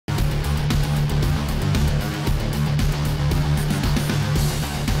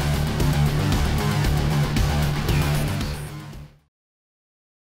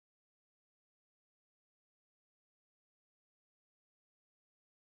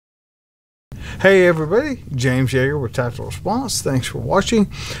Hey everybody, James Yeager with Tactical Response. Thanks for watching.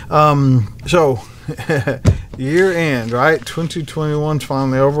 Year end, right? 2021's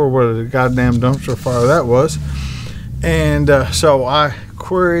finally over. What a goddamn dumpster fire that was. And so I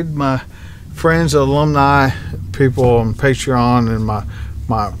queried my friends, alumni, people on Patreon, and my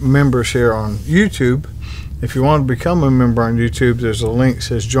members here on YouTube. If you want to become a member on YouTube, there's a link that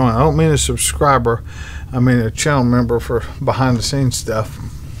says join. I don't mean a subscriber. I mean a channel member for behind the scenes stuff.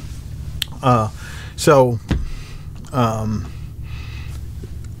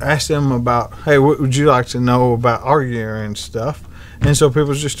 Asked them about, hey, what would you like to know about our year and stuff? And so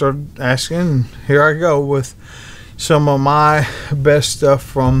people just started asking, and here I go with some of my best stuff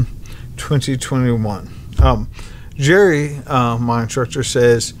from 2021. Jerry, my instructor,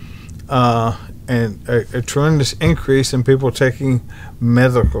 says and a tremendous increase in people taking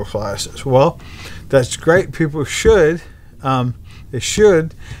medical classes. Well, that's great. People should. They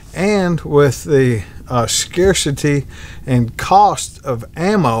should. And with the scarcity and cost of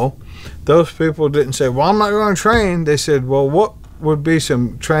ammo, those people didn't say, well, I'm not going to train. They said, well, what would be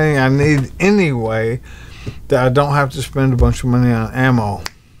some training I need anyway that I don't have to spend a bunch of money on ammo?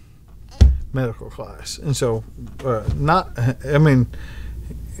 Medical class. And so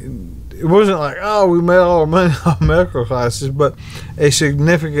it wasn't like, oh, we made all our money on medical classes, but a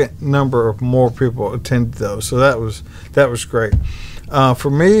significant number of more people attended those. So that was great. For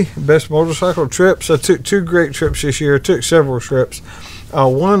me, best motorcycle trips, I took two great trips this year. I took several trips.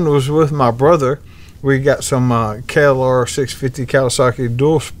 One was with my brother. We got some KLR 650 Kawasaki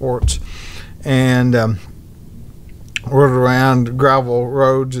Dual Sports and rode around gravel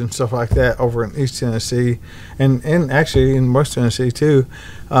roads and stuff like that over in East Tennessee and actually in West Tennessee too.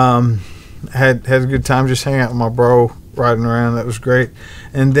 Had a good time just hanging out with my bro, riding around. That was great.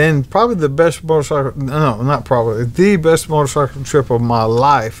 And then probably the best motorcycle, no, not probably, the best motorcycle trip of my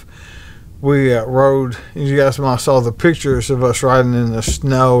life. We rode, you guys saw the pictures of us riding in the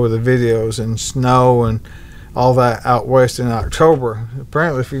snow, the videos in snow and all that out west in October.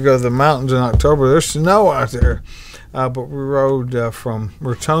 Apparently if you go to the mountains in October, there's snow out there. But we rode from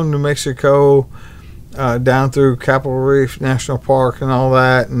Raton, New Mexico, down through Capitol Reef National Park and all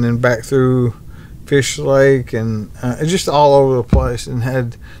that, and then back through Fish Lake and just all over the place, and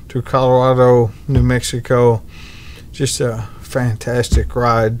head to Colorado, New Mexico. Just a fantastic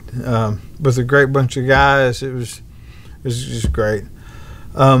ride with a great bunch of guys. It was just great.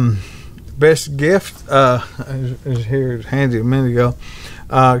 Best gift is here handy a minute ago.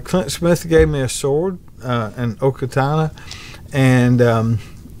 Clint Smith gave me a sword, an Okatana, and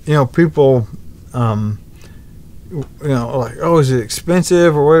people like, oh, is it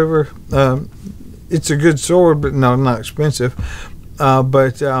expensive or whatever? It's a good sword, but no, not expensive.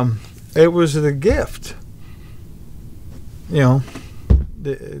 But it was the gift.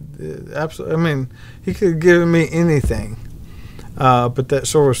 Absolutely. I mean, he could have given me anything, but that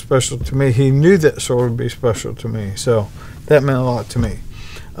sword was special to me. He knew that sword would be special to me, so that meant a lot to me.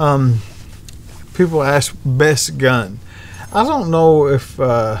 People ask best gun. I don't know if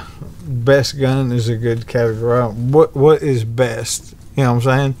best gun is a good category. What is best? You know what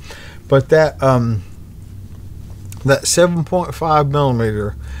I'm saying? But that 7.5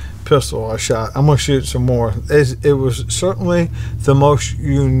 millimeter pistol I shot, I'm gonna shoot some more. It was certainly the most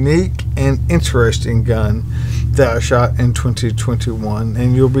unique and interesting gun that I shot in 2021,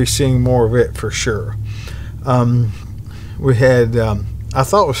 and you'll be seeing more of it for sure. We had I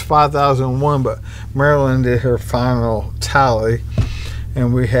thought it was 5,001, but Marilyn did her final tally,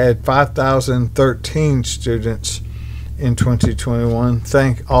 and we had 5,013 students in 2021.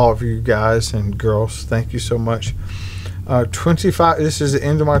 Thank all of you guys and girls. Thank you so much. 25. This is the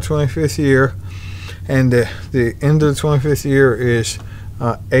end of my 25th year, and the end of the 25th year is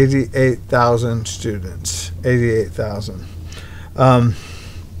 88,000 students. 88,000.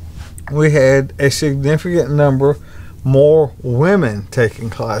 We had a significant number more women taking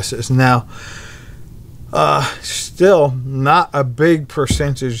classes. Now, still not a big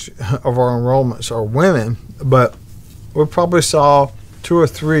percentage of our enrollments are women, but we probably saw 2 or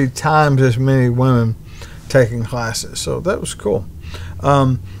 3 times as many women taking classes, so that was cool.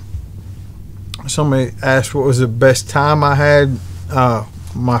 Somebody asked what was the best time I had.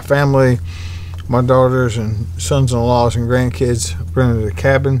 My family, my daughters and sons-in-laws and grandkids rented a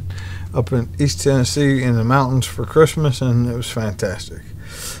cabin up in East Tennessee in the mountains for Christmas, and it was fantastic.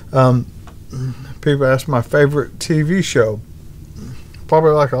 People ask my favorite TV show.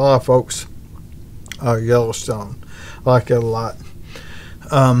 Probably like a lot of folks, Yellowstone. I like it a lot.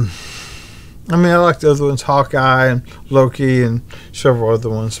 I mean, I like the other ones, Hawkeye and Loki and several other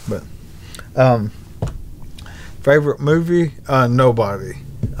ones, but favorite movie, Nobody.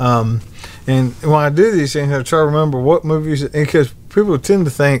 And when I do these things, I try to remember what movies, because people tend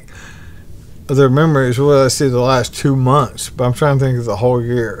to think their memories, well, I see the last 2 months, but I'm trying to think of the whole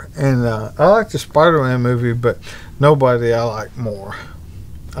year. And I like the Spider-Man movie, but nobody I like more.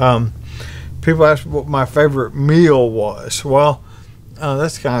 People ask what my favorite meal was. Well,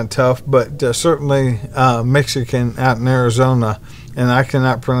 that's kind of tough, but certainly Mexican out in Arizona, and I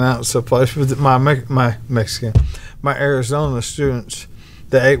cannot pronounce the place, but my Arizona students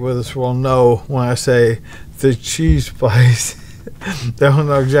that ate with us will know when I say the cheese place. They don't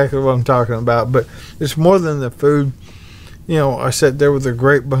know exactly what I'm talking about, but it's more than the food. You know, I sat there with a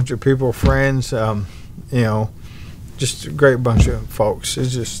great bunch of people, friends, you know, just a great bunch of folks.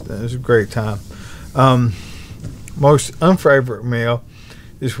 It was a great time. Most unfavorite meal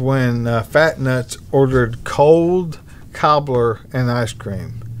is when Fat Nuts ordered cold cobbler and ice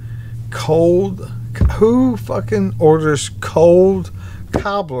cream. Who fucking orders cold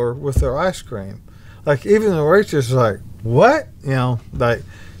cobbler with their ice cream? Like, even the waitress is like, what? You know, like,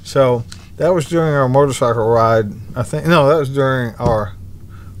 so that was during our motorcycle ride. I think, no, that was during our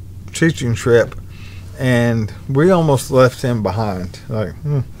teaching trip, and we almost left him behind. Like,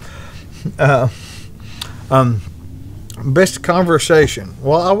 best conversation.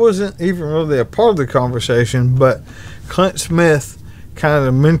 Well, I wasn't even really a part of the conversation, but Clint Smith kind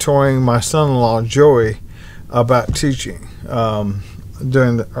of mentoring my son-in-law Joey about teaching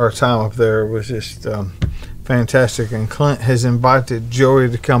during our time up there was just fantastic. And Clint has invited Joey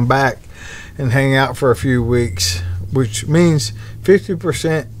to come back and hang out for a few weeks, which means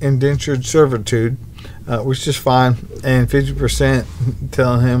 50% indentured servitude, which is fine, and 50%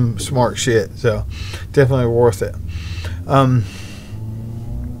 telling him smart shit. So definitely worth it.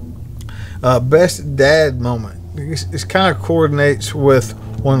 Best dad moment. It kind of coordinates with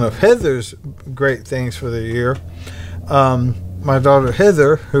one of Heather's great things for the year. My daughter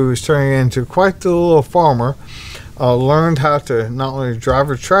Heather, who is turning into quite the little farmer, learned how to not only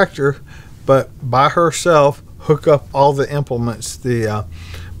drive a tractor, but by herself hook up all the implements, the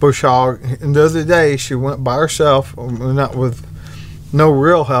bush hog. And the other day she went by herself, not with no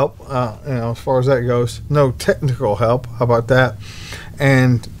real help, you know, as far as that goes, no technical help. How about that?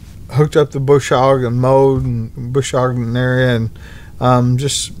 And hooked up the bush hog and mowed and bush hogged an area, and I'm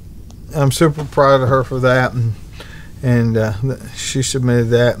super proud of her for that. And she submitted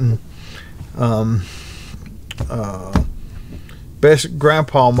that. And best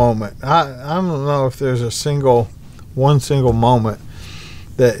grandpa moment. I don't know if there's one single moment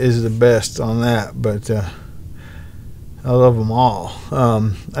that is the best on that, but I love them all.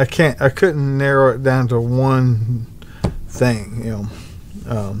 I couldn't narrow it down to one thing, you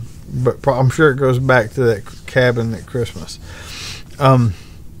know. But I'm sure it goes back to that cabin at Christmas.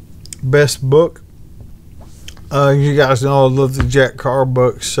 Best book. You guys know I love the Jack Carr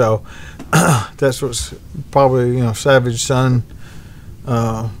books, so that's what's probably, you know, Savage Son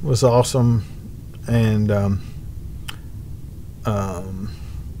was awesome, and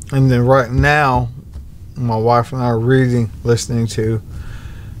then right now my wife and I are listening to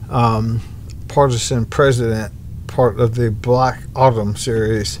Partisan President, part of the Black Autumn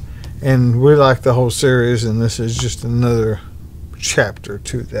series, and we like the whole series, and this is just another chapter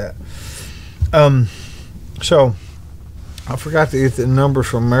to that. So I forgot to get the numbers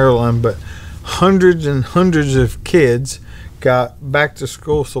from Maryland, but hundreds and hundreds of kids got back to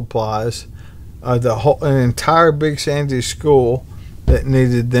school supplies. An entire Big Sandy school that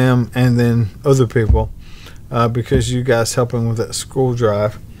needed them, and then other people, because you guys helping with that school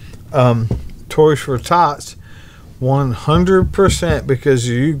drive. Toys for Tots, 100% because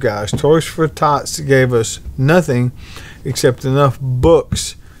of you guys. Toys for Tots gave us nothing except enough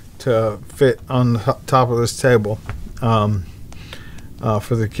books to fit on the top of this table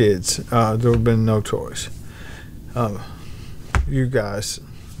for the kids. There would have been no toys. You guys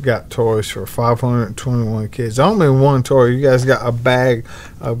got toys for 521 kids. Only one toy. You guys got a bag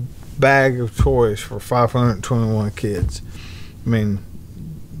of toys for 521 kids. I mean,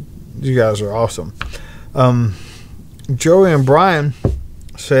 you guys are awesome. Joey and Brian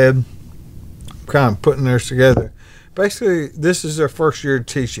said, kind of putting theirs together, basically this is their first year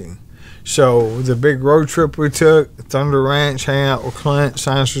teaching. So the big road trip we took, Thunder Ranch, hang out with Clint,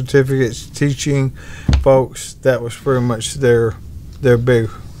 sign certificates, teaching folks, that was pretty much their big,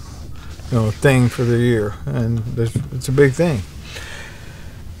 you know, thing for the year, and it's a big thing.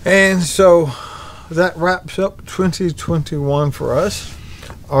 And so that wraps up 2021 for us.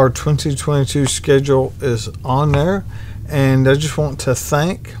 Our 2022 schedule is on there, and I just want to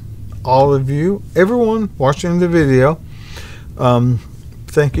thank all of you, everyone watching the video.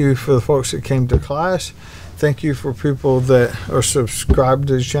 Thank you for the folks that came to class. Thank you for people that are subscribed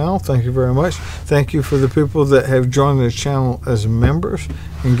to the channel. Thank you very much. Thank you for the people that have joined the channel as members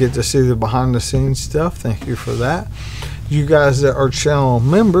and get to see the behind the scenes stuff. Thank you for that. You guys that are channel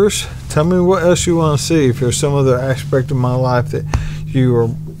members, tell me what else you want to see. If there's some other aspect of my life that you are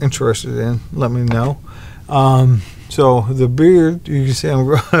interested in, let me know. So the beard, you can see I'm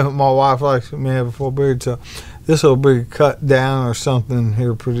growing. My wife likes me to have a full beard, so this will be cut down or something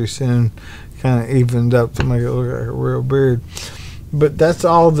here pretty soon, kind of evened up to make it look like a real beard. But that's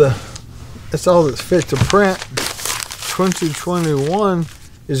all that's fit to print. 2021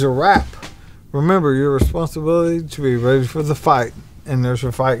 is a wrap. Remember your responsibility to be ready for the fight, and there's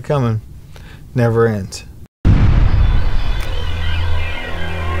a fight coming. Never ends.